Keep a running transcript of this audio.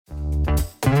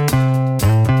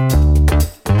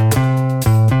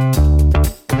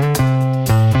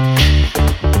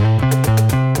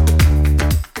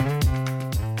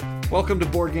Welcome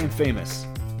to Board Game Famous,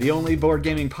 the only board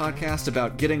gaming podcast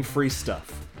about getting free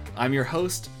stuff. I'm your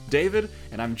host, David,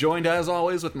 and I'm joined as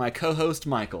always with my co-host,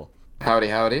 Michael. Howdy,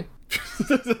 howdy.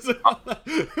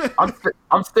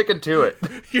 I'm sticking to it.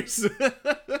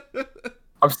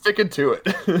 I'm sticking to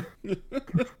it.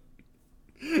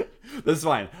 That's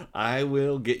fine. I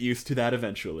will get used to that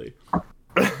eventually.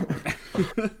 By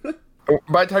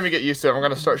the time you get used to it, I'm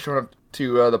going to start showing up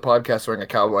to the podcast wearing a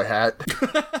cowboy hat.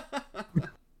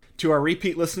 To our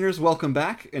repeat listeners, welcome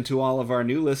back. And to all of our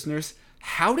new listeners,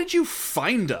 how did you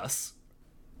find us?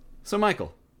 So,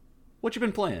 Michael, what you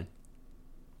been playing?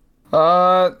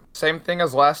 Same thing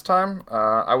as last time.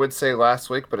 I would say last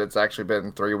week, but it's actually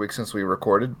been 3 weeks since we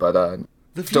recorded. But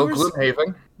still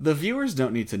Gloomhaven. The viewers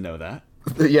don't need to know that.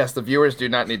 Yes, the viewers do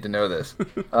not need to know this.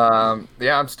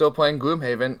 Yeah, I'm still playing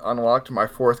Gloomhaven. Unlocked my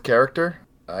 4th character.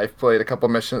 I've played a couple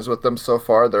missions with them so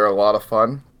far. They're a lot of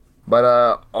fun. But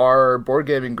our board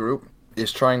gaming group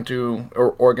is trying to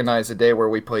organize a day where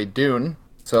we play Dune.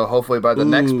 So hopefully by the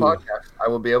next podcast, I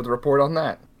will be able to report on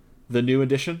that. The new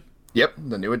edition? Yep,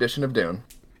 the new edition of Dune.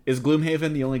 Is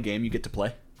Gloomhaven the only game you get to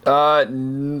play?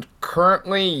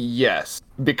 Currently, yes,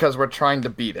 because we're trying to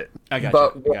beat it. I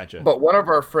gotcha. But one of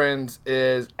our friends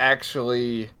is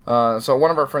actually, so one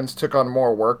of our friends took on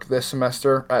more work this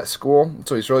semester at school,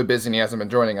 so he's really busy and he hasn't been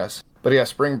joining us. But he has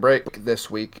spring break this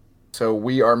week, so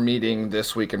we are meeting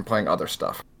this week and playing other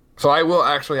stuff. So I will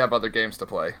actually have other games to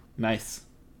play. Nice.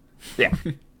 Yeah.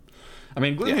 I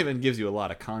mean, Gloomhaven gives you a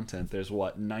lot of content. There's,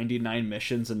 99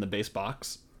 missions in the base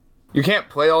box? You can't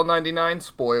play all 99,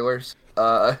 spoilers.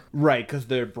 Right, because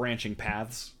they're branching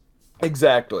paths.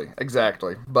 Exactly.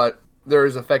 But there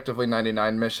is effectively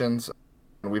 99 missions,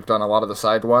 and we've done a lot of the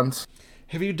side ones.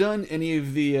 Have you done any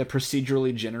of the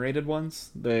procedurally generated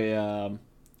ones?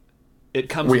 It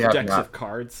comes with decks of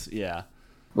cards. Yeah.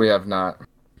 We have not.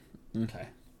 Okay.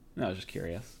 No, I was just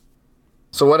curious.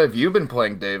 So what have you been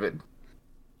playing, David?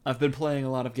 I've been playing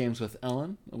a lot of games with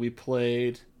Ellen. We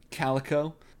played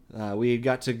Calico. We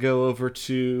got to go over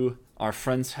to our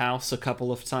friend's house a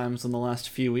couple of times in the last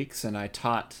few weeks, and I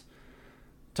taught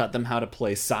them how to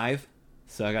play Scythe.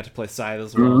 So I got to play Scythe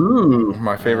as well. Ooh,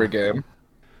 my favorite game.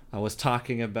 I was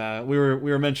talking about we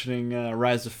were mentioning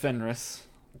Rise of Fenris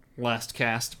last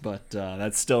cast, but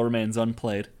that still remains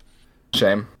unplayed.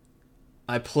 Shame.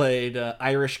 I played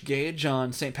Irish Gauge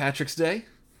on St. Patrick's Day.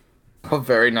 Oh,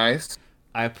 very nice.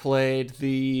 I played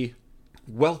the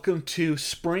Welcome to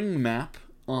Spring map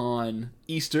on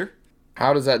Easter.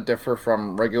 How does that differ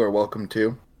from regular Welcome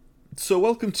to? So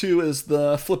Welcome to is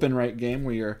the flip and write game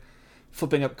where you're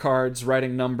flipping up cards,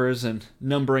 writing numbers, and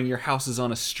numbering your houses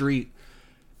on a street.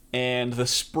 And the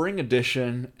Spring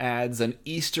edition adds an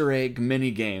Easter egg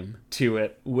minigame to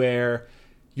it where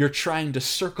you're trying to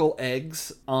circle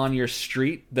eggs on your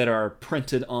street that are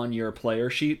printed on your player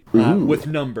sheet with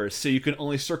numbers. So you can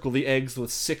only circle the eggs with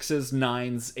 6s,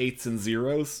 9s, 8s, and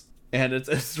 0s. And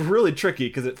it's really tricky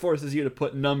because it forces you to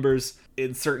put numbers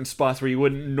in certain spots where you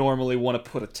wouldn't normally want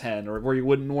to put a 10 or where you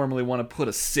wouldn't normally want to put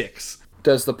a 6.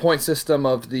 Does the point system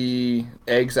of the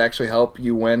eggs actually help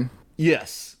you win?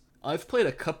 Yes. I've played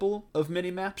a couple of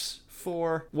mini-maps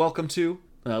for Welcome to,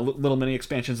 little mini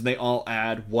expansions, and they all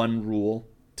add one rule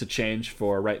to change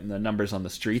for writing the numbers on the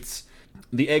streets.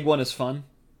 The egg one is fun.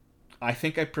 I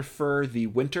think I prefer the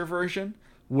winter version,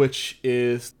 which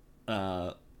is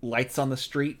lights on the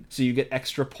street, so you get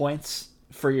extra points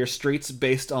for your streets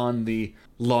based on the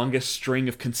longest string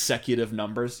of consecutive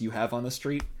numbers you have on the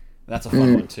street. That's a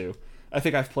fun one too. I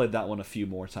think I've played that one a few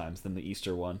more times than the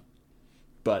Easter one.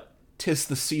 But 'tis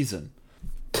the season.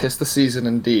 'Tis the season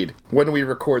indeed. When do we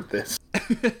record this?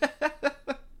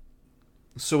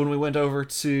 So when I went over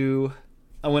to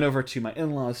my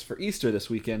in-laws for Easter this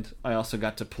weekend, I also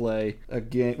got to play a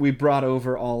game. We brought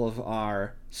over all of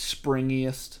our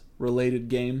springiest related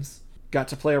games. Got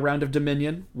to play a round of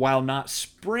Dominion, while not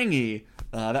springy.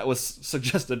 That was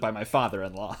suggested by my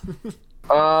father-in-law.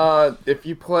 If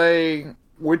you play,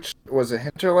 which was it,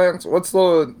 Hinterlands? What's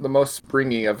the most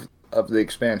springy of the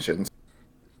expansions?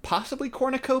 Possibly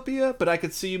Cornucopia, but I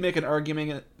could see you making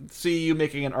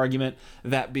an argument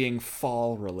that being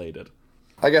fall related.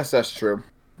 I guess that's true,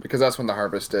 because that's when the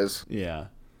harvest is. Yeah.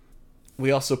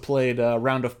 We also played a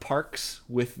round of Parks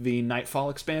with the Nightfall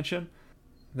expansion.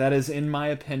 That is, in my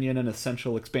opinion, an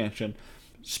essential expansion,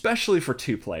 especially for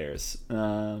 2 players.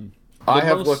 I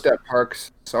have looked at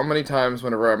Parks so many times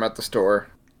whenever I'm at the store,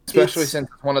 especially since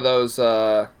it's one of those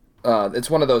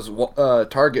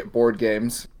Target board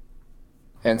games.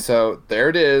 And so there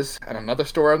it is at another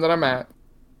store that I'm at,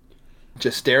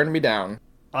 just staring me down.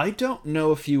 I don't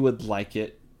know if you would like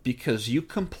it because you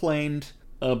complained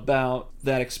about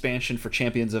that expansion for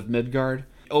Champions of Midgard,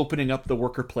 opening up the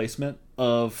worker placement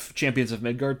of Champions of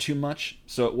Midgard too much,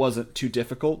 so it wasn't too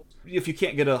difficult. If you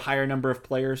can't get a higher number of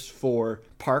players for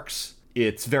parks,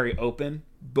 it's very open.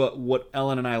 But what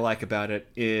Ellen and I like about it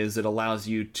is it allows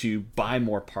you to buy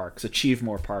more parks, achieve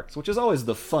more parks, which is always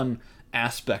the fun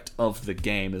aspect of the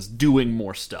game, is doing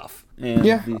more stuff. And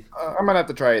I'm gonna have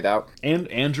to try it out. And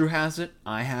Andrew has it.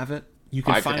 I have it. You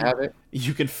can have it.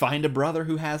 You can find a brother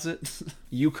who has it.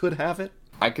 You could have it.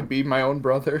 I could be my own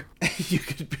brother. You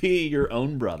could be your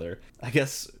own brother. I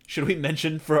guess, should we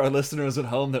mention for our listeners at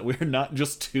home that we're not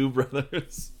just two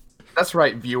brothers? That's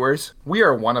right, viewers. We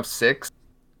are one of 6.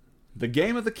 The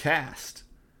game of the cast.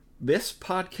 This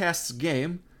podcast's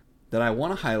game that I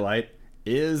want to highlight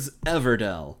is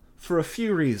Everdell, for a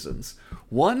few reasons.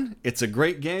 1, it's a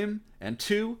great game, and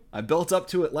 2, I built up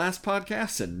to it last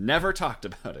podcast and never talked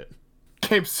about it.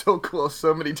 Came so close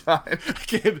so many times.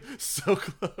 Came so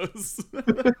close.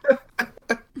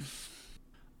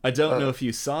 I don't know if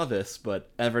you saw this,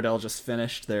 but Everdell just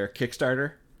finished their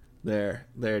Kickstarter, their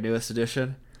newest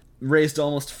edition. Raised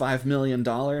almost $5 million.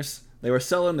 They were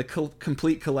selling the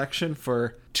complete collection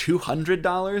for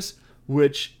 $200,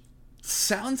 which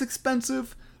sounds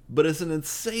expensive, but is an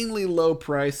insanely low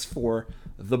price for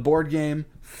the board game,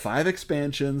 5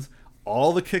 expansions,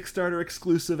 all the Kickstarter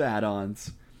exclusive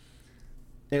add-ons.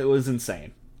 It was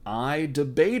insane. I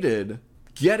debated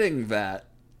getting that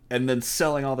and then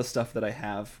selling all the stuff that I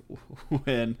have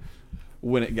when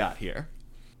it got here.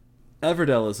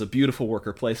 Everdell is a beautiful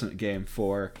worker placement game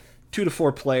for 2 to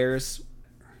 4 players.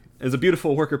 It's a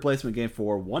beautiful worker placement game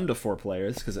for 1 to 4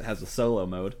 players because it has a solo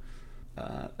mode.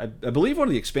 I believe one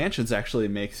of the expansions actually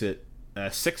makes it a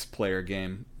 6-player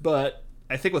game, but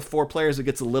I think with 4 players it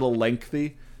gets a little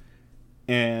lengthy,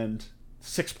 and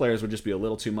 6 players would just be a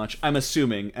little too much. I'm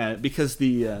assuming, because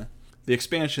the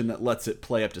expansion that lets it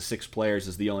play up to 6 players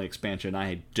is the only expansion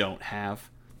I don't have.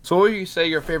 So what would you say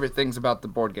your favorite things about the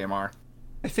board game are?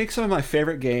 I think some of my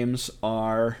favorite games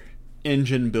are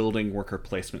engine building worker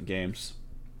placement games.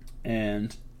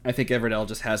 And I think Everdell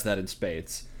just has that in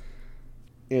spades.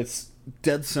 It's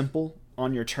dead simple.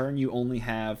 On your turn, you only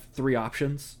have 3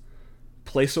 options.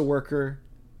 Place a worker,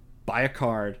 buy a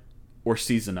card, or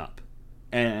season up.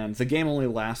 And the game only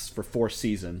lasts for 4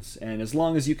 seasons. And as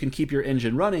long as you can keep your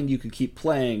engine running, you can keep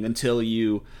playing until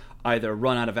you either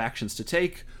run out of actions to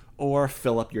take or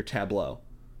fill up your tableau.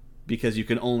 Because you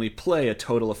can only play a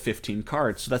total of 15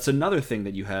 cards. So that's another thing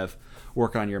that you have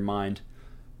work on your mind.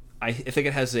 I think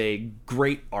it has a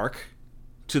great arc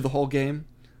to the whole game.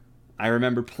 I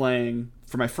remember playing,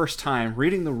 for my first time,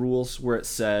 reading the rules where it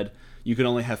said you can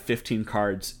only have 15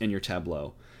 cards in your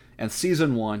tableau. And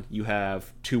Season 1, you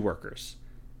have 2 workers.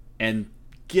 And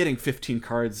getting 15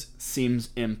 cards seems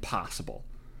impossible.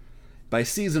 By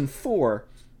Season 4,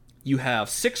 you have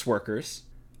 6 workers,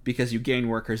 because you gain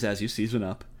workers as you season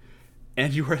up.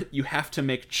 And you have to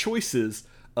make choices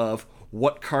of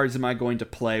what cards am I going to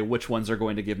play, which ones are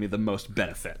going to give me the most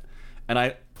benefit. And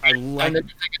I like... And then you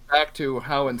take it back to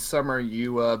how in summer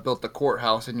you built the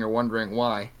courthouse and you're wondering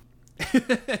why.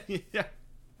 Yeah.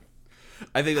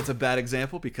 I think that's a bad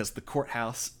example because the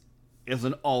courthouse is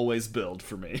an always build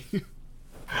for me.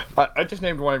 I just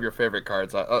named one of your favorite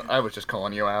cards. I was just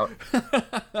calling you out.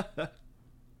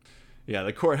 Yeah,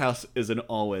 the courthouse is an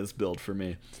always build for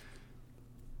me.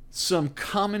 Some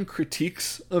common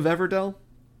critiques of Everdell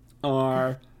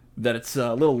are that it's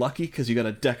a little lucky because you got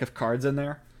a deck of cards in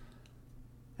there.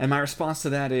 And my response to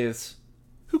that is,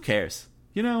 who cares?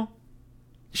 You know,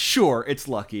 sure, it's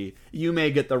lucky. You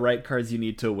may get the right cards you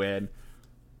need to win.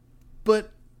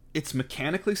 But it's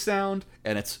mechanically sound,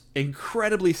 and it's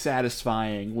incredibly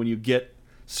satisfying when you get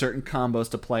certain combos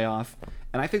to play off.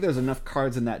 And I think there's enough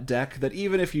cards in that deck that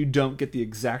even if you don't get the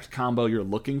exact combo you're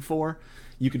looking for,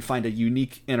 you can find a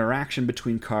unique interaction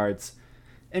between cards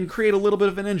and create a little bit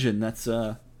of an engine that's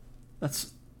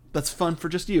fun for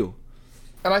just you.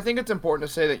 And I think it's important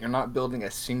to say that you're not building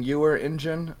a singular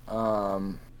engine,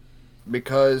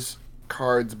 because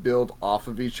cards build off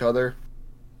of each other.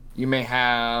 You may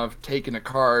have taken a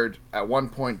card at one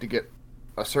point to get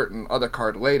a certain other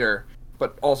card later,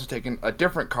 but also taken a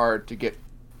different card to get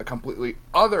a completely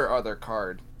other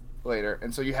card later.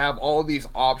 And so you have all these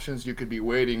options you could be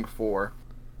waiting for,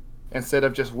 instead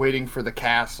of just waiting for the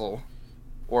castle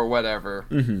or whatever.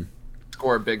 Mm-hmm.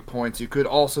 Score big points. You could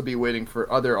also be waiting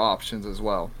for other options as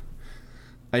well.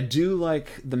 I do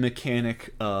like the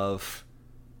mechanic of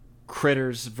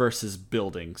critters versus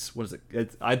buildings. What is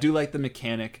it? I do like the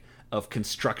mechanic of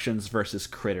constructions versus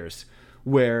critters,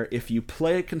 where if you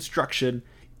play a construction,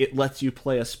 it lets you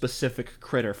play a specific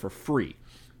critter for free.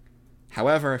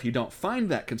 However, if you don't find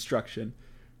that construction,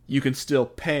 you can still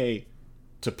pay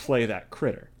to play that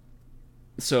critter.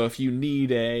 So if you need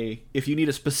a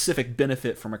specific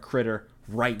benefit from a critter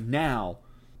right now,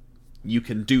 you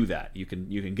can do that. You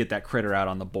can get that critter out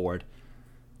on the board.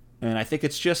 And I think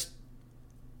it's just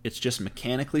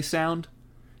mechanically sound.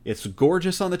 It's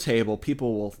gorgeous on the table.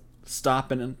 People will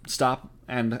stop and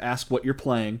ask what you're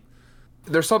playing.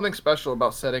 There's something special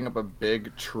about setting up a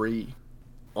big tree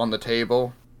on the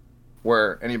table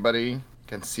where anybody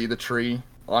can see the tree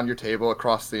on your table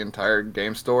across the entire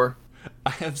game store. I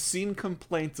have seen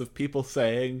complaints of people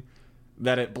saying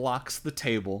that it blocks the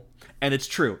table, and it's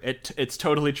true. It's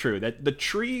totally true. That the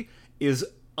tree is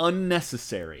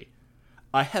unnecessary.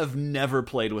 I have never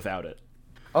played without it.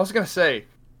 I was going to say,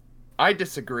 I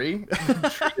disagree.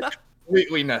 The tree is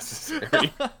completely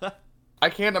necessary. I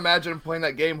can't imagine playing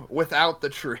that game without the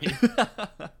tree.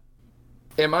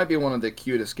 It might be one of the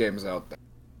cutest games out there.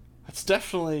 It's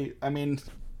definitely, I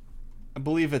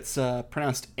believe it's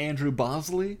pronounced Andrew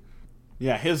Bosley.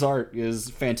 Yeah, his art is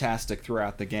fantastic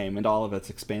throughout the game and all of its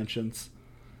expansions.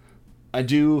 I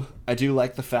do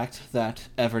like the fact that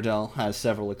Everdell has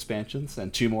several expansions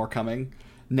and 2 more coming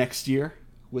next year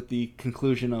with the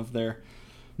conclusion of their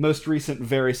most recent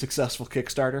very successful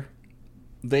Kickstarter.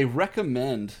 They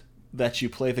recommend that you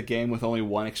play the game with only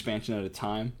 1 expansion at a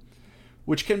time,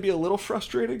 which can be a little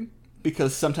frustrating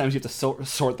because sometimes you have to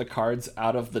sort the cards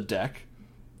out of the deck.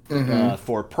 Mm-hmm.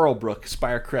 For Pearlbrook,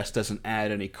 Spirecrest doesn't add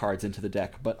any cards into the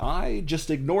deck, but I just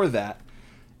ignore that,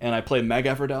 and I play Meg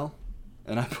Everdell,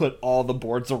 and I put all the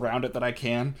boards around it that I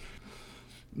can.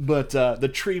 But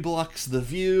the tree blocks the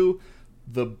view.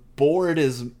 The board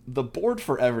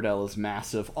for Everdell is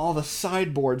massive. All the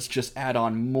sideboards just add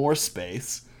on more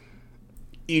space.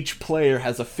 Each player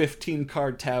has a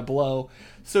 15-card tableau,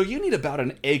 so you need about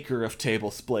an acre of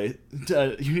table space.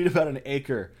 If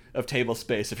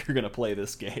you're going to play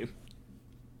this game.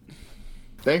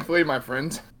 Thankfully, my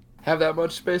friends have that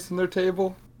much space on their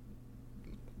table.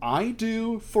 I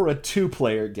do for a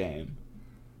 2-player game.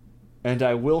 And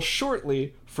I will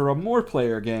shortly for a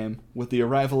more-player game with the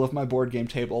arrival of my board game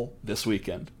table this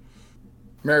weekend.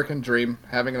 American dream,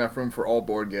 having enough room for all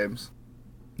board games.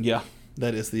 Yeah,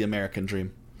 that is the American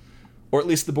dream. Or at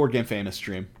least the Board Game Famous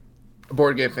dream.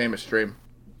 Board Game Famous dream.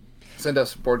 Send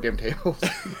us board game tables.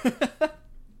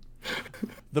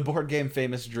 The Board Game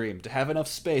Famous dream, to have enough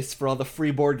space for all the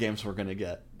free board games we're going to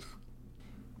get.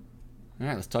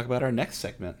 Alright, let's talk about our next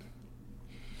segment.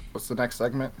 What's the next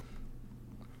segment?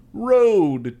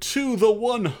 Road to the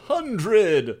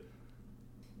 100!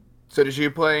 So did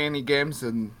you play any games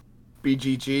in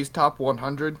BGG's Top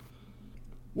 100?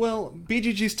 Well,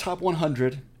 BGG's Top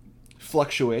 100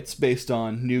 fluctuates based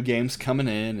on new games coming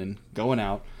in and going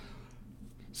out.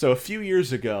 So a few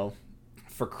years ago,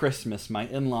 for Christmas, my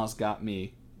in-laws got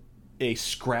me a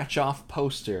scratch-off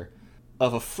poster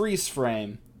of a freeze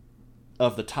frame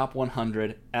of the Top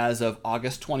 100 as of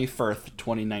August 21st,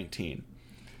 2019.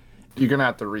 You're going to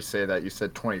have to re-say that. You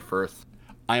said 21st.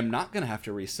 I am not going to have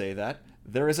to re-say that.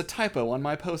 There is a typo on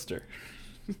my poster.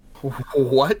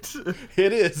 What?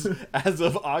 It is as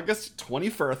of August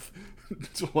 21st,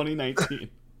 2019.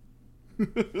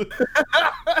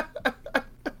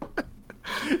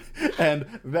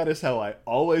 And that is how I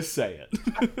always say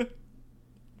it.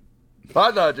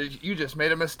 I thought you just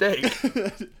made a mistake.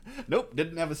 Nope,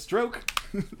 didn't have a stroke.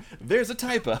 There's a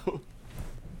typo.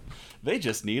 They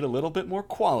just need a little bit more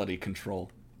quality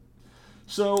control.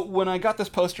 So when I got this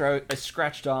poster, I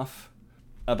scratched off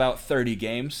about 30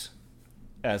 games,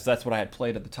 as that's what I had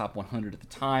played at the Top 100 at the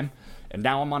time. And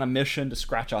now I'm on a mission to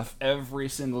scratch off every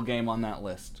single game on that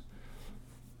list.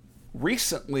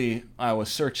 Recently, I was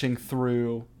searching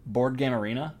through Board Game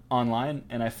Arena online,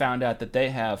 and I found out that they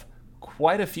have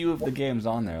quite a few of the games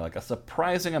on there, like a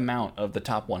surprising amount of the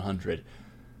Top 100.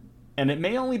 And it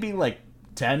may only be like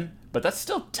 10, but that's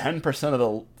still 10% of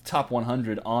the Top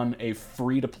 100 on a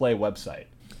free-to-play website.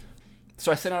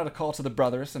 So I sent out a call to the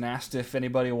brothers and asked if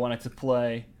anybody wanted to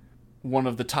play one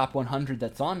of the Top 100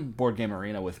 that's on Board Game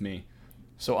Arena with me.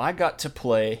 So I got to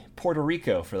play Puerto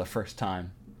Rico for the first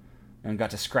time and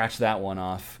got to scratch that one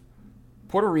off.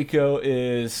 Puerto Rico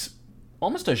is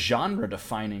almost a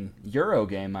genre-defining Euro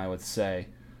game, I would say.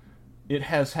 It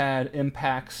has had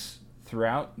impacts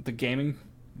throughout the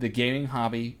gaming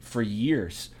hobby for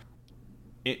years.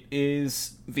 It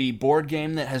is the board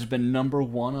game that has been number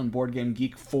 1 on Board Game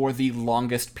Geek for the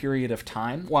longest period of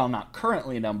time. While not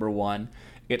currently number 1,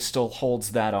 it still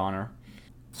holds that honor.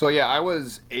 So yeah, I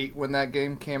was 8 when that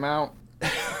game came out.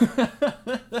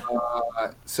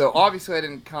 So obviously I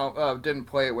didn't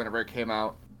play it whenever it came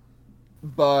out.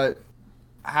 But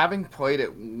having played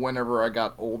it whenever I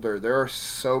got older, there are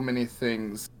so many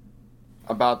things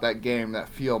about that game that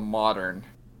feel modern.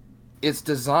 Its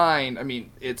design, I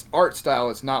mean, its art style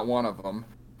is not one of them.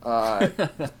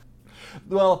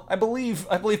 Well, I believe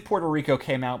Puerto Rico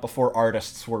came out before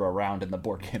artists were around in the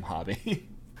board game hobby.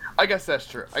 I guess that's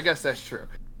true.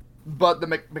 But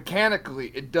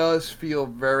mechanically, it does feel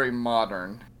very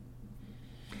modern.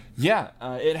 Yeah,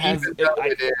 it has. Even though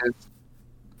it is,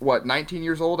 what, 19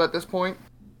 years old at this point?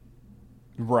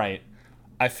 Right.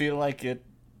 I feel like it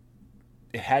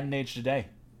hadn't aged a day.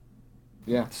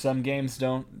 Yeah. Some games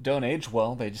don't age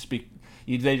well. They just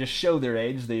show their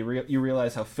age. You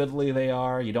realize how fiddly they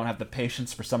are. You don't have the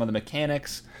patience for some of the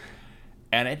mechanics,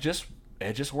 and it just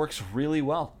works really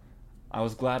well. I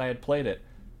was glad I had played it,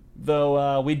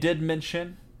 though. We did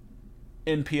mention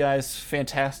NPI's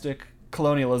fantastic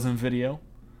colonialism video.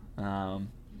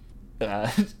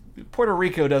 Puerto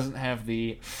Rico doesn't have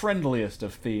the friendliest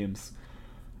of themes.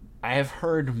 I have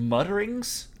heard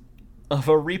mutterings of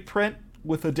a reprint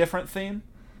with a different theme,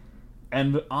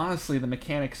 and honestly, the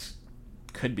mechanics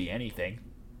could be anything.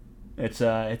 It's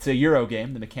a Euro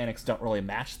game. The mechanics don't really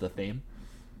match the theme.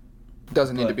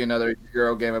 Doesn't need to be another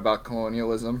Euro game about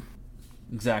colonialism.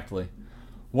 Exactly.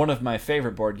 One of my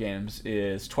favorite board games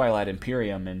is Twilight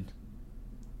Imperium, and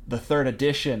the third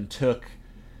edition took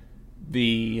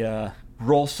the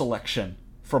role selection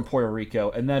from Puerto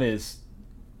Rico, and that is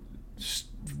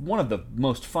one of the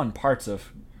most fun parts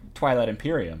of Twilight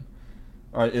Imperium,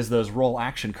 is those role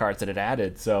action cards that it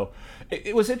added. So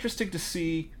it was interesting to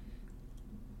see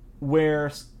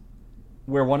where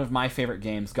one of my favorite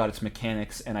games got its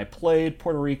mechanics, and I played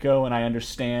Puerto Rico, and I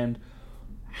understand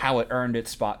how it earned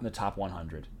its spot in the top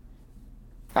 100.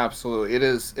 Absolutely. It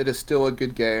is still a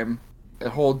good game. It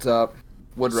holds up.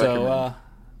 Would recommend. So,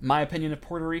 my opinion of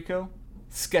Puerto Rico,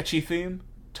 sketchy theme,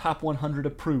 top 100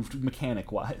 approved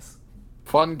mechanic-wise.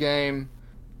 Fun game.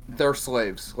 They're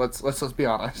slaves. Let's be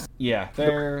honest. Yeah,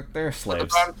 they're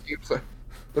slaves.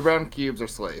 The brown cubes are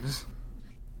slaves.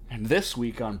 And this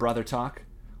week on Brother Talk,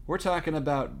 we're talking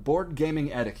about board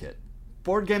gaming etiquette.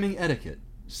 Board gaming etiquette.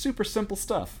 Super simple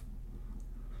stuff.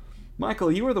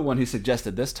 Michael, you were the one who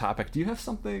suggested this topic. Do you have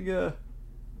something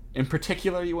in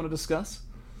particular you want to discuss?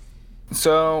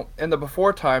 So, in the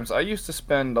before times, I used to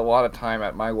spend a lot of time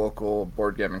at my local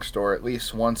board gaming store. At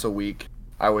least once a week,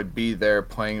 I would be there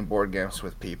playing board games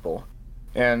with people.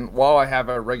 And while I have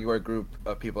a regular group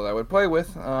of people that I would play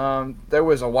with, there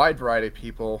was a wide variety of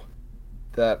people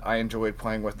that I enjoyed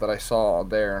playing with that I saw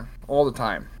there all the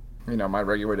time. You know, my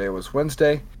regular day was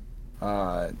Wednesday.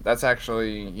 That's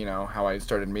actually, you know, how I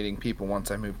started meeting people once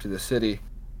I moved to the city,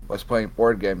 was playing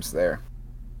board games there.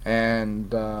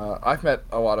 And I've met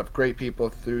a lot of great people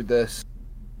through this.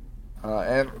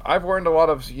 And I've learned a lot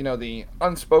of, you know, the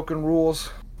unspoken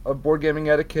rules of board gaming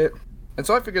etiquette. And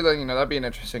so I figured that, you know, that'd be an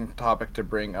interesting topic to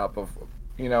bring up of,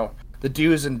 you know, the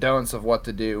do's and don'ts of what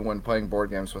to do when playing board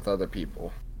games with other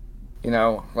people. You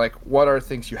know, like, what are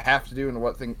things you have to do and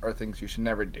what are things you should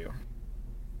never do.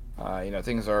 You know,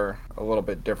 things are a little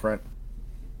bit different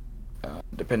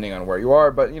depending on where you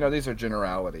are, but, you know, these are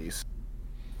generalities.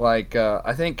 Like,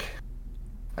 I think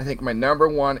my number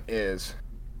one is,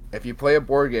 if you play a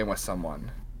board game with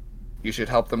someone, you should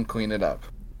help them clean it up.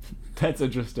 That's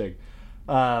interesting.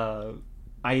 I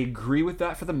agree with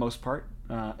that for the most part.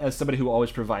 As somebody who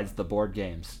always provides the board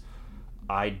games,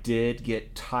 I did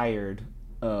get tired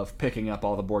of picking up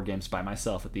all the board games by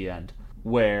myself at the end,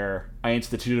 where I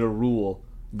instituted a rule: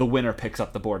 the winner picks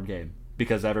up the board game,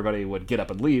 because everybody would get up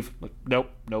and leave. Like,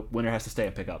 nope, winner has to stay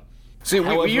and pick up. See,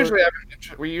 we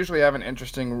usually have an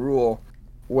interesting rule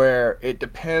where it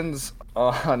depends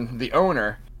on the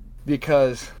owner,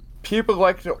 because people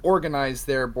like to organize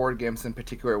their board games in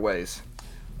particular ways.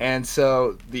 And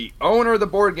so the owner of the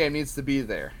board game needs to be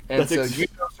there. And you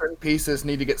know, certain pieces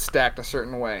need to get stacked a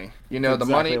certain way. You know, that's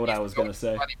the money. Exactly what I was going to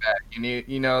say. Money bag.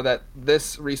 You know that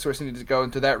this resource needs to go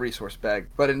into that resource bag.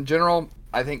 But in general,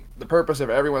 I think the purpose of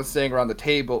everyone staying around the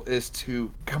table is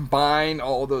to combine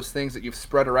all those things that you've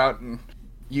spread around and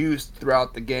used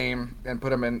throughout the game and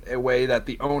put them in a way that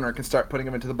the owner can start putting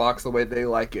them into the box the way they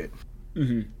like it.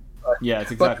 Mm-hmm. Yeah,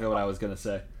 that's exactly what I was going to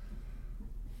say.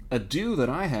 A do that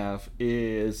I have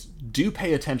is do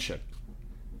pay attention.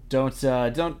 I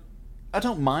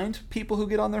don't mind people who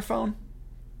get on their phone,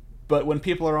 but when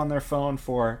people are on their phone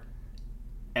for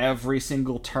every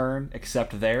single turn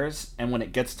except theirs, and when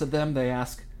it gets to them they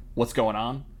ask what's going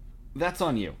on, that's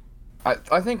on you.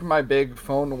 I think my big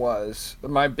phone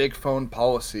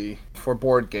policy for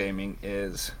board gaming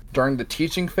is, during the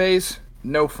teaching phase,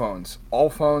 no phones. All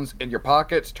phones in your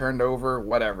pockets, turned over,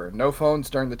 whatever. No phones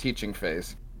during the teaching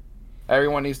phase.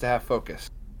 Everyone needs to have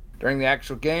focus. During the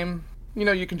actual game, you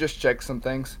know, you can just check some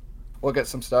things. look at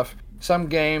some stuff. Some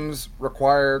games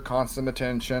require constant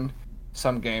attention.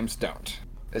 Some games don't.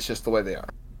 It's just the way they are.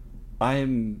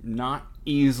 I'm not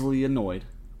easily annoyed,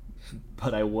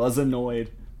 but I was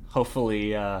annoyed.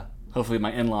 Hopefully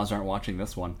my in-laws aren't watching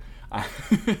this one.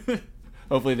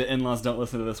 Hopefully the in-laws don't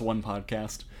listen to this one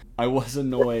podcast. I was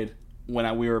annoyed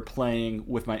when we were playing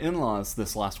with my in-laws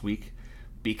this last week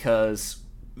because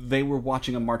they were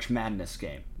watching a March Madness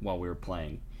game while we were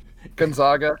playing.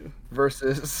 Gonzaga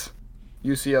versus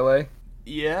UCLA.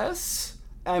 Yes,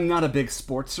 I'm not a big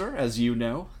sportser, as you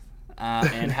know,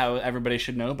 and how everybody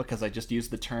should know because I just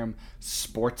used the term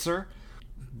sportser.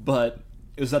 But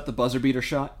is that the buzzer beater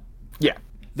shot? Yeah.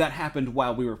 That happened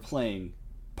while we were playing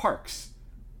Parks.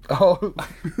 Oh.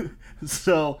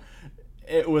 So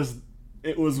it was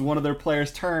one of their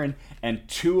players' turn, and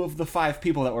 2 of the 5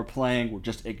 people that were playing were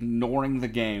just ignoring the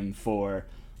game for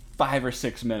 5 or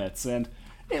 6 minutes, and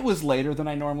it was later than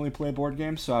I normally play board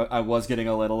games, so I was getting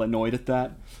a little annoyed at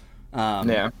that.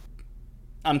 Yeah.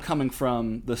 I'm coming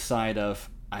from the side of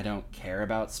I don't care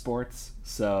about sports,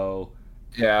 so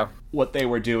Yeah. what they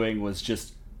were doing was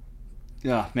just,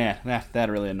 oh man, that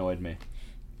really annoyed me.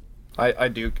 I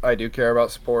do care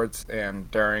about sports,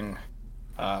 and during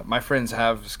my friends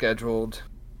have scheduled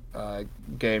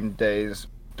game days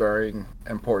during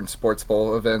important sports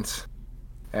bowl events,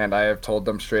 and I have told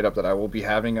them straight up that I will be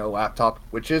having a laptop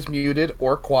which is muted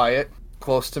or quiet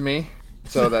close to me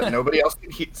so that nobody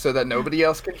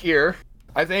else can hear.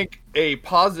 I think a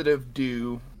positive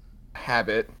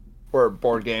habit or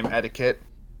board game etiquette,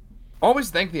 always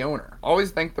thank the owner.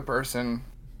 Always thank the person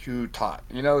who taught.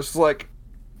 You know, it's like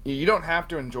you don't have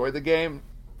to enjoy the game,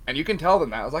 and you can tell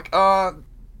them that. It's like,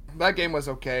 that game was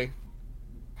okay.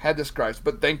 Had this gripes,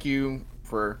 but thank you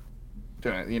for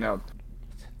doing it, you know.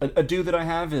 A do that I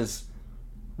have is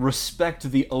respect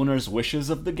the owner's wishes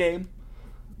of the game.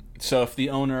 So if the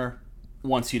owner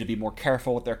wants you to be more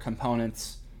careful with their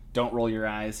components, don't roll your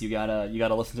eyes. You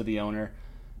gotta listen to the owner.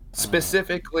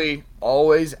 Specifically,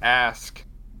 always ask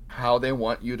how they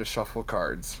want you to shuffle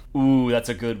cards. Ooh, that's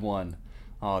a good one.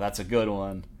 Oh, that's a good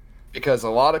one. Because a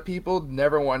lot of people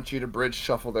never want you to bridge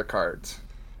shuffle their cards.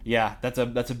 Yeah, that's a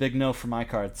big no for my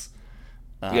cards.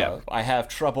 Yeah. I have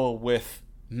trouble with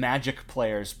Magic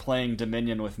players playing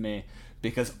Dominion with me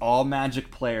because all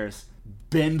Magic players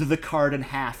bend the card in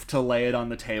half to lay it on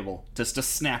the table, just to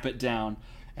snap it down.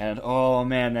 And oh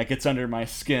man, that gets under my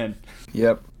skin.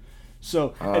 Yep. So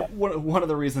one of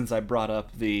the reasons I brought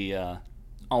up the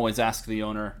always ask the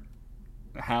owner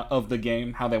of the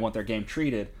game how they want their game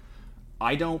treated.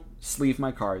 I don't sleeve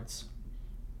my cards,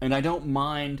 and I don't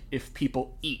mind if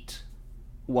people eat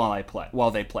while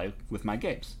they play with my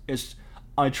games.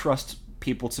 I trust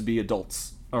people to be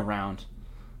adults around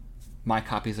my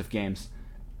copies of games.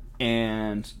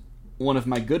 And one of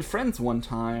my good friends one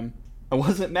time, I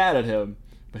wasn't mad at him,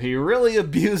 but he really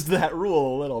abused that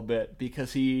rule a little bit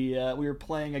because we were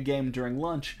playing a game during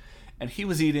lunch, and he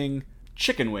was eating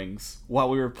chicken wings while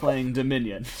we were playing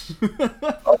Dominion.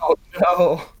 Oh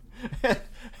no!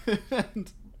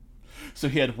 And so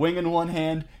he had wing in one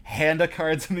hand of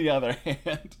cards in the other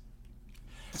hand.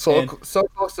 So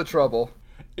close to trouble.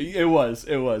 It was,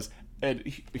 and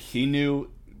he knew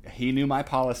my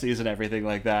policies and everything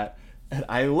like that. And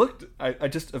I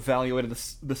just evaluated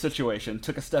the situation,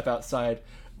 took a step outside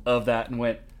of that, and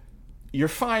went, "You're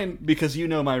fine because you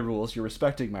know my rules. You're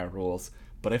respecting my rules.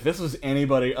 But if this was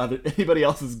anybody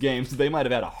else's games, they might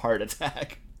have had a heart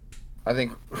attack." I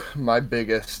think my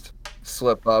biggest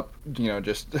slip up, you know,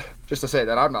 just to say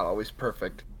that I'm not always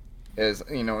perfect, is,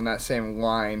 you know, in that same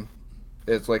line,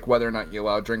 is like whether or not you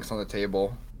allow drinks on the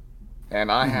table.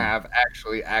 And I have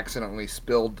actually accidentally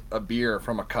spilled a beer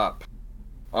from a cup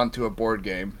onto a board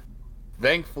game.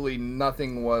 Thankfully,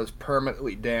 nothing was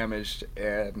permanently damaged,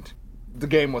 and the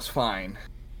game was fine.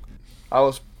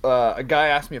 A guy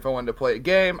asked me if I wanted to play a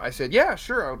game. I said, yeah,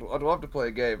 sure, I'd love to play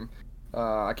a game.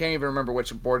 I can't even remember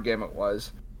which board game it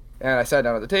was. And I sat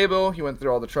down at the table. He went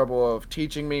through all the trouble of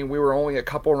teaching me. We were only a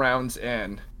couple rounds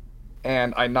in,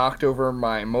 and I knocked over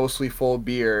my mostly full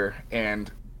beer,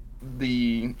 and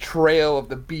the trail of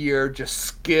the beer just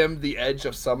skimmed the edge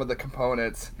of some of the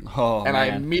components. Oh, and man.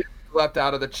 I immediately leapt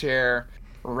out of the chair,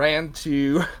 ran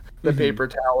to the paper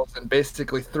towels, and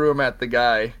basically threw them at the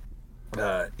guy.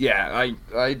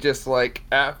 I just, like,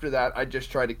 after that, I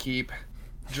just try to keep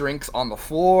drinks on the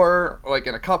floor, like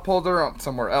in a cup holder, or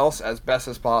somewhere else, as best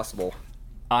as possible.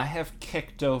 I have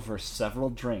kicked over several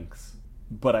drinks,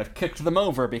 but I've kicked them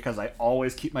over because I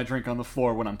always keep my drink on the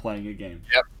floor when I'm playing a game.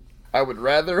 Yep. I would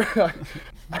rather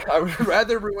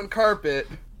ruin carpet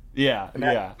Yeah.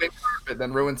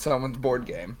 than ruin someone's board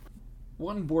game.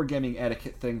 one board gaming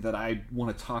etiquette thing that I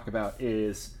want to talk about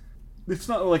is, it's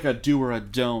not like a do or a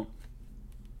don't.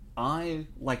 I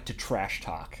like to trash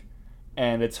talk,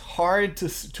 and it's hard to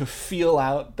feel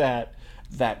out that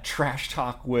trash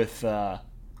talk with a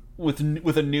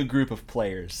new group of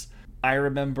players. I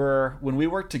remember when we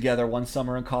worked together one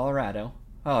summer in Colorado.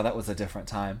 Oh, that was a different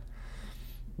time.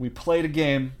 We played a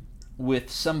game with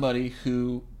somebody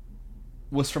who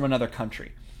was from another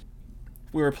country.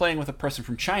 We were playing with a person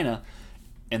from China,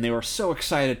 and they were so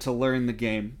excited to learn the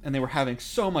game, and they were having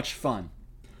so much fun.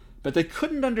 But they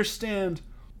couldn't understand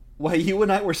why you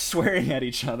and I were swearing at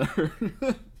each other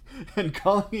and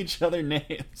calling each other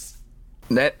names.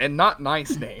 And not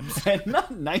nice names. And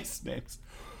not nice names.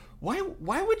 Why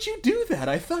would you do that?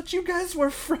 I thought you guys were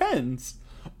friends.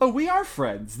 Oh, we are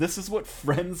friends. This is what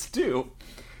friends do.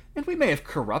 And we may have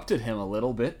corrupted him a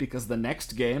little bit, because the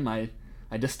next game I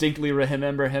distinctly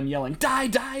remember him yelling, "Die,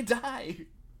 die, die!"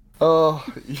 Oh,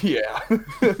 yeah.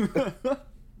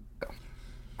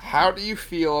 How do you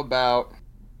feel about...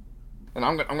 And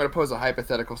I'm going to pose a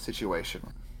hypothetical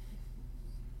situation.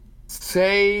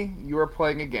 Say you are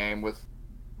playing a game with,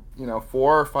 4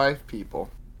 or 5 people,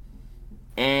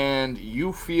 and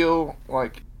you feel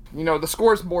like, the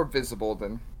score is more visible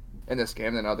than in this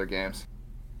game than other games.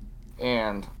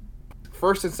 And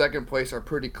first and second place are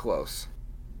pretty close.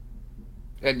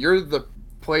 And you're the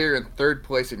player in third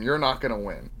place, and you're not going to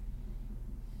win.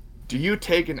 Do you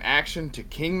take an action to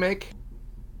kingmake,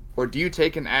 or do you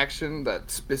take an action that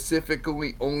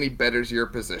specifically only betters your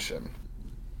position?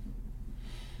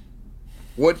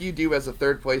 What do you do as a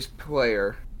third place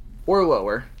player, or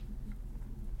lower,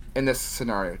 in this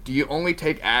scenario? Do you only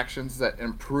take actions that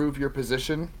improve your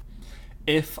position?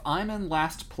 If I'm in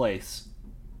last place,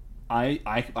 I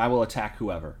will attack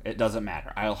whoever. It doesn't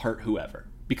matter. I'll hurt whoever,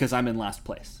 because I'm in last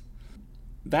place.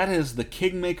 That is the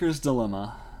Kingmaker's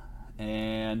Dilemma,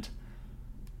 and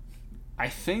I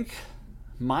think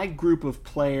my group of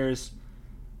players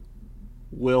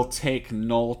will take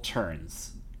null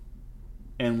turns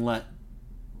and let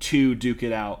 2 duke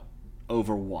it out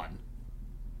over 1.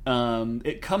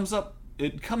 It comes up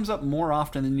more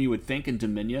often than you would think in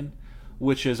Dominion,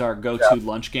 which is our go-to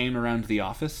lunch game around the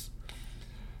office.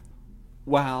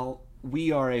 While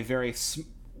we are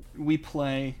we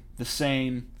play the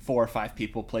same 4 or 5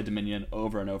 people play Dominion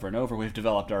over and over and over. We've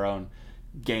developed our own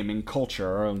gaming culture,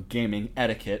 our own gaming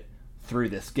etiquette through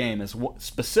this game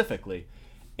specifically,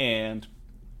 and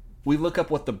we look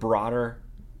up what the broader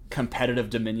competitive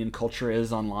Dominion culture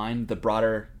is online, the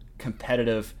broader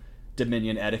competitive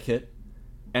Dominion etiquette,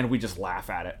 and we just laugh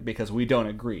at it because we don't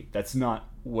agree. That's not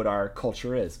what our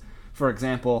culture is. For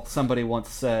example, somebody once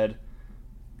said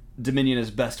Dominion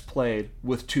is best played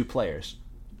with 2 players,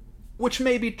 which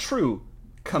may be true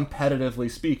competitively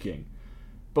speaking,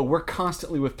 but we're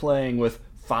constantly playing with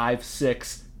 5,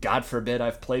 6, God forbid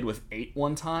I've played with 8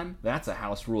 one time. That's a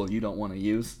house rule you don't want to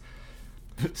use.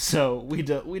 So we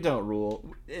don't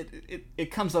rule.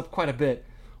 It comes up quite a bit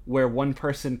where one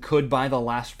person could buy the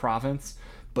last province,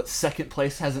 but second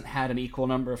place hasn't had an equal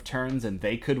number of turns and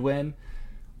they could win.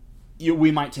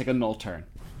 We might take a null turn.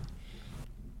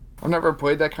 I've never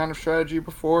played that kind of strategy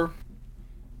before.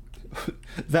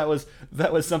 That was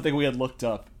something we had looked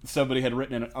up. Somebody had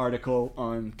written an article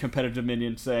on Competitive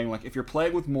Dominion saying, like, if you're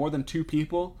playing with more than 2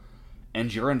 people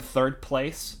and you're in third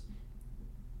place,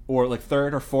 or like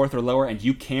third or fourth or lower, and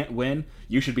you can't win,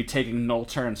 you should be taking null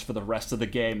turns for the rest of the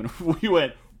game. And we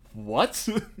went, what?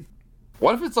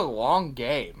 What if it's a long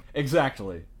game?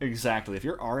 Exactly. If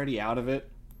you're already out of it.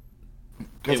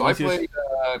 Because I played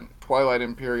Twilight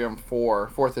Imperium 4,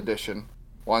 4th edition,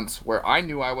 once, where I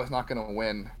knew I was not going to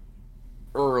win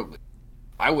early.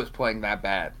 I was playing that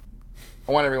bad.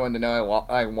 I want everyone to know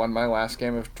I won my last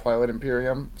game of Twilight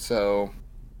Imperium, so...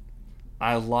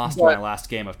 I lost my last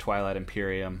game of Twilight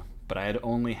Imperium, but I had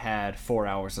only had 4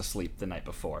 hours of sleep the night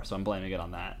before, so I'm blaming it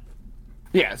on that.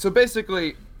 Yeah, so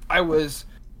basically, I was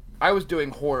doing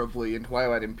horribly in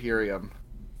Twilight Imperium.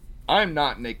 I'm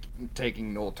not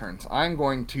taking null turns. I'm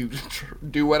going to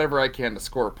do whatever I can to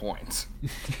score points.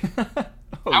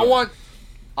 I want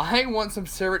some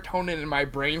serotonin in my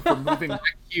brain for moving my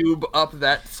cube up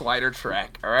that slider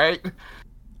track, alright?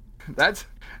 That's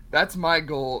my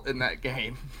goal in that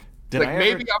game.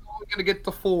 Maybe I'm only going to get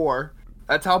the 4.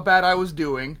 That's how bad I was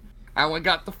doing. I only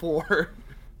got the 4.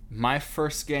 My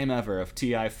first game ever of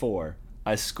TI4,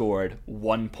 I scored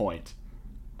 1 point.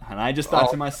 And I just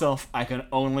thought to myself, I can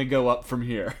only go up from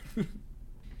here.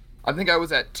 I think I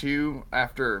was at 2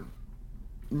 after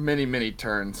many, many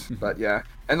turns. But yeah.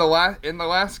 And in the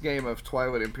last game of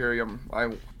Twilight Imperium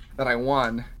that I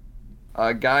won,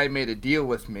 a guy made a deal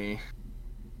with me.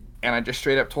 And I just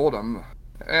straight up told him,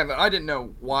 And I didn't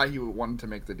know why he would want to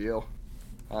make the deal.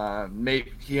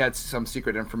 Maybe he had some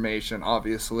secret information,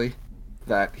 obviously,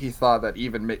 that he thought that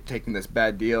even taking this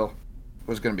bad deal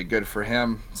was going to be good for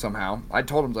him somehow. I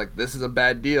told him, like, this is a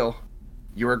bad deal.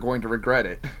 You are going to regret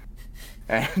it.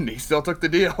 And he still took the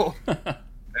deal. And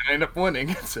ended up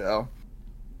winning. So,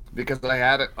 because I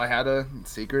had a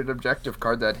secret objective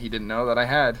card that he didn't know that I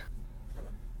had.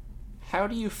 How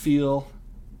do you feel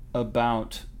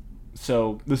about...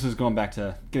 So, this is getting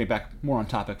back more on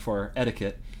topic for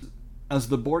etiquette. As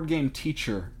the board game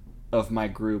teacher of my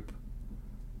group,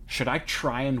 should I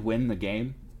try and win the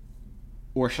game?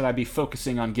 Or should I be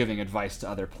focusing on giving advice to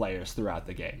other players throughout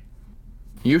the game?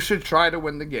 You should try to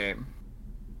win the game.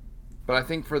 But I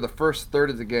think for the first third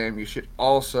of the game, you should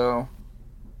also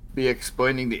be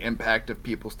explaining the impact of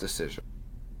people's decisions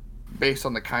based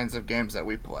on the kinds of games that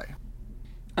we play.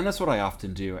 And that's what I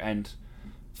often do. And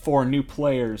for new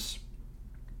players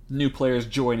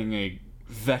joining a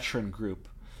veteran group,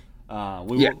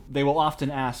 they will often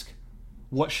ask,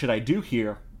 what should I do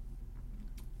here?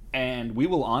 And we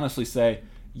will honestly say,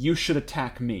 you should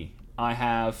attack me. I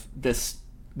have this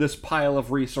pile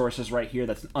of resources right here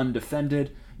that's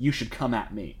undefended. You should come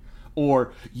at me.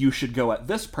 Or you should go at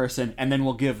this person, and then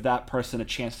we'll give that person a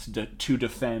chance to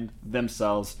defend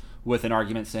themselves with an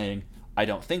argument saying, I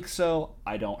don't think so,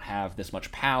 I don't have this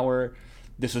much power,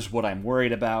 this is what I'm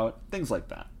worried about, things like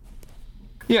that.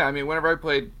 Yeah, I mean, whenever I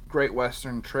played Great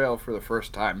Western Trail for the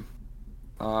first time,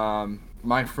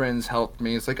 my friends helped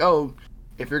me. It's like, oh,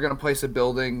 if you're going to place a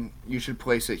building, you should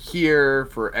place it here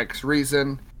for X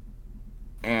reason.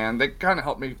 And they kind of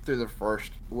helped me through the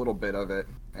first little bit of it.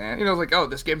 And, it's like, oh,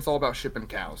 this game's all about shipping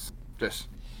cows. Just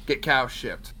get cows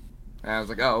shipped. And I was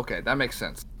like, oh, okay, that makes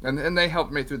sense. And they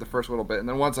helped me through the first little bit. And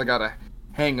then once I got a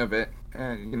hang of it,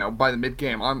 and, by the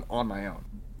mid-game, I'm on my own.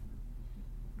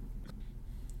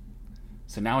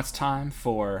 So now it's time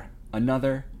for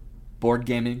another board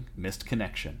gaming missed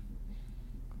connection.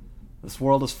 This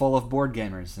world is full of board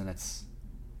gamers, and it's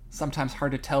sometimes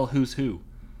hard to tell who's who.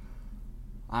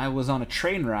 I was on a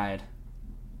train ride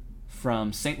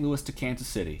from St. Louis to Kansas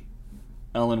City.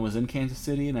 Ellen was in Kansas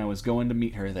City, and I was going to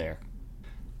meet her there.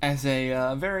 As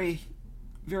a very,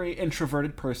 very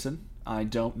introverted person, I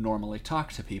don't normally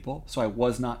talk to people, so I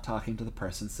was not talking to the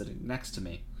person sitting next to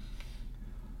me.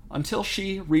 Until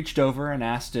she reached over and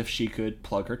asked if she could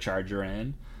plug her charger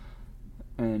in.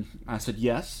 And I said,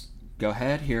 yes, go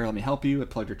ahead, here, let me help you. I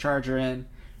plugged her charger in.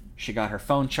 She got her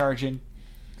phone charging.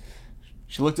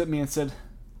 She looked at me and said,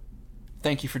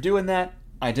 thank you for doing that.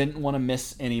 I didn't want to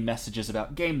miss any messages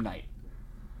about game night.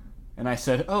 And I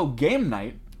said, oh, game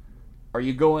night? Are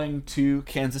you going to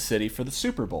Kansas City for the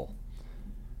Super Bowl?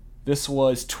 This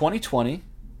was 2020.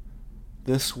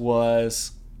 This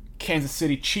was Kansas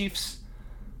City Chiefs.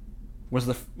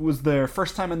 Was their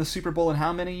first time in the Super Bowl in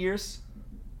how many years?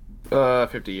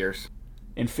 50 years.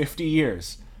 In 50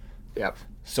 years. Yep.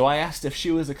 So I asked if she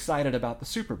was excited about the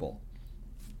Super Bowl.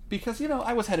 Because,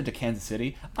 I was headed to Kansas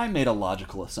City. I made a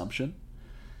logical assumption.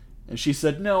 And she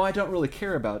said, no, I don't really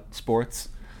care about sports.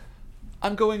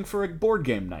 I'm going for a board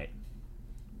game night.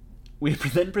 We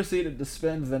then proceeded to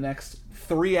spend the next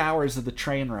 3 hours of the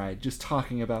train ride just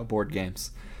talking about board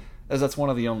games, as that's one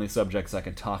of the only subjects I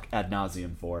can talk ad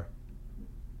nauseum for.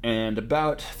 And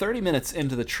about 30 minutes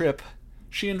into the trip,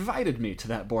 she invited me to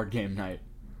that board game night.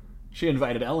 She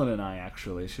invited Ellen and I,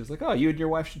 actually. She was like, oh, you and your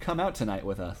wife should come out tonight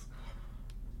with us.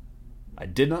 I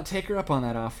did not take her up on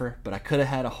that offer, but I could have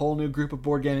had a whole new group of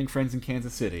board gaming friends in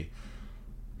Kansas City.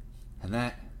 And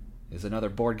that is another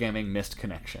board gaming missed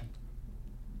connection.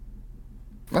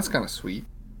 That's kind of sweet.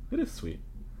 It is sweet.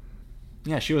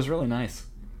 Yeah, she was really nice.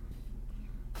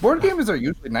 Board gamers are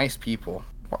usually nice people.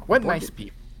 What nice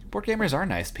people? Board gamers are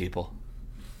nice people.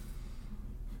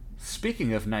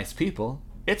 Speaking of nice people,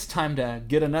 it's time to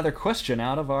get another question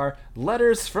out of our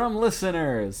letters from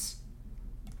listeners.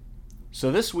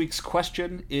 So this week's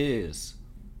question is,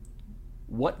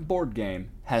 what board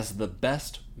game has the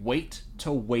best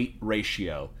weight-to-weight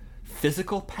ratio?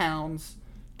 Physical pounds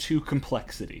to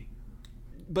complexity.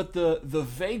 But the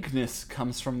vagueness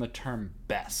comes from the term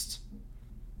best.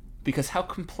 Because how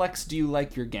complex do you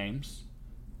like your games?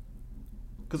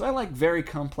 Because I like very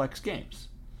complex games.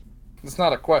 It's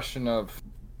not a question of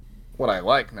what I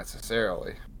like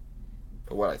necessarily,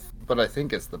 but what I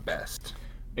think is the best.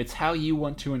 It's how you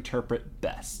want to interpret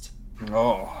best.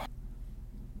 Oh.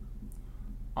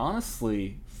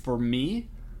 Honestly, for me,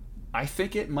 I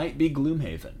think it might be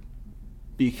Gloomhaven.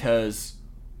 Because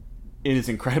it is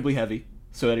incredibly heavy.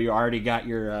 So that you already got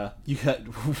you got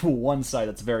one side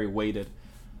that's very weighted.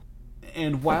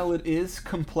 And while it is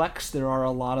complex, there are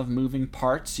a lot of moving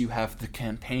parts. You have the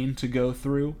campaign to go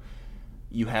through.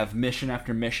 You have mission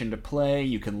after mission to play.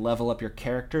 You can level up your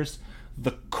characters.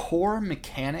 The core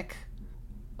mechanic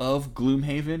of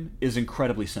Gloomhaven is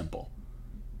incredibly simple.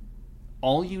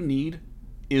 All you need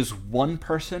is one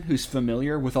person who's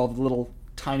familiar with all the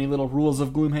tiny little rules of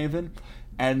Gloomhaven,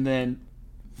 and then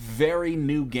very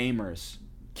new gamers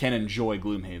can enjoy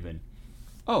Gloomhaven.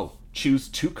 Oh, choose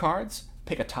 2 cards,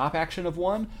 pick a top action of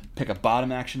one, pick a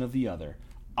bottom action of the other.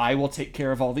 I will take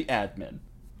care of all the admin.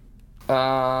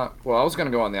 Well, I was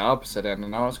going to go on the opposite end,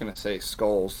 and I was going to say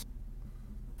Skulls.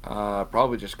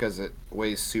 Probably just because it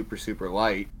weighs super, super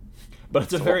light. But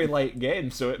it's a very light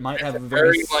game, so it might have a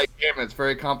very light game, and it's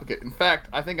very complicated. In fact,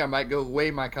 I think I might go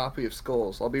weigh my copy of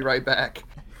Skulls. I'll be right back.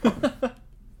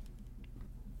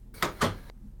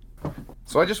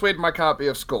 So I just weighed my copy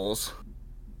of Skulls,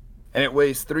 and it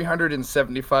weighs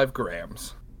 375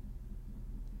 grams.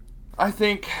 I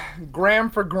think, gram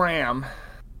for gram,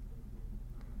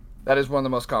 that is one of the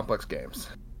most complex games.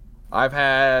 I've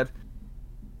had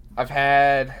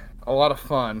a lot of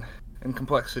fun and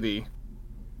complexity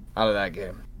out of that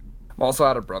game. I'm also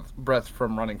out of breath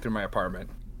from running through my apartment.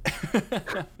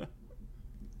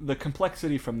 The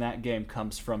complexity from that game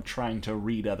comes from trying to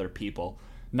read other people,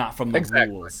 not from the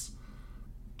rules.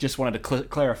 Just wanted to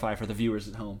clarify for the viewers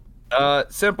at home.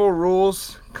 Simple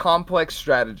rules, complex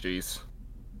strategies.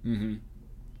 Mm-hmm.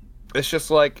 It's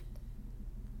just like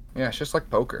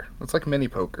poker. It's like mini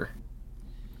poker.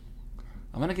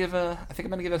 I think I'm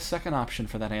gonna give a second option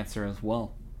for that answer as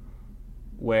well,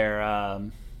 where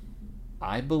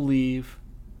I believe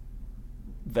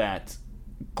that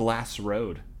Glass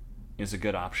Road is a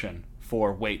good option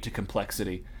for weight to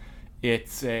complexity.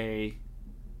 It's a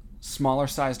smaller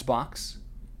sized box,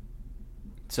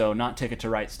 so not Ticket to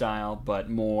Ride style, but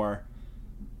more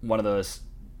one of those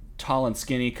tall and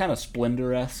skinny, kind of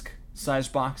Splendor-esque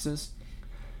sized boxes.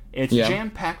 It's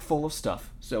jam-packed full of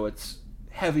stuff, so it's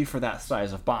heavy for that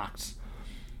size of box.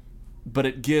 But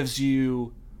it gives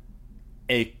you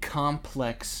a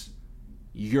complex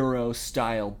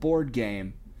Euro-style board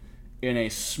game in a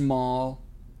small,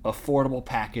 affordable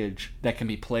package that can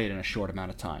be played in a short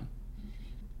amount of time.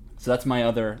 So that's my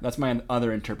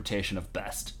other interpretation of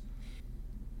best.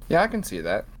 Yeah, I can see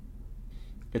that.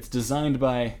 It's designed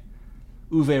by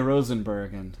Uwe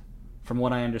Rosenberg, and from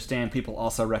what I understand, people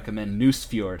also recommend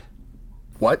Nusfjord.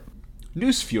 What?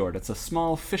 Nusfjord. It's a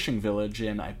small fishing village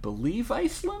in, I believe,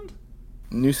 Iceland?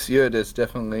 Nusfjord is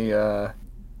definitely a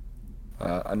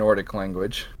Nordic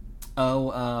language.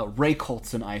 Oh,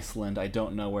 Reykholt's in Iceland. I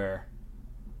don't know where...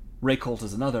 Reykholt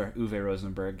is another Uwe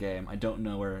Rosenberg game. I don't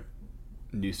know where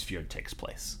Nusfjord takes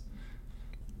place.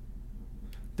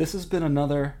 This has been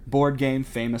another Board Game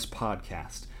Famous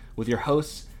podcast with your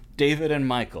hosts, David and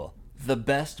Michael, the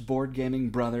best board gaming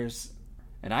brothers,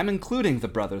 and I'm including the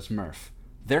brothers Murph.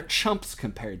 They're chumps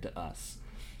compared to us.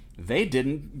 They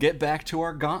didn't get back to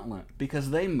our gauntlet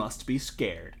because they must be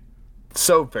scared.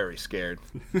 So very scared.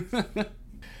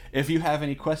 If you have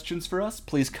any questions for us,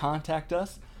 please contact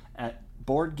us at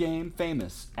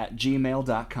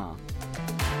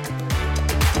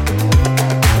boardgamefamous@gmail.com.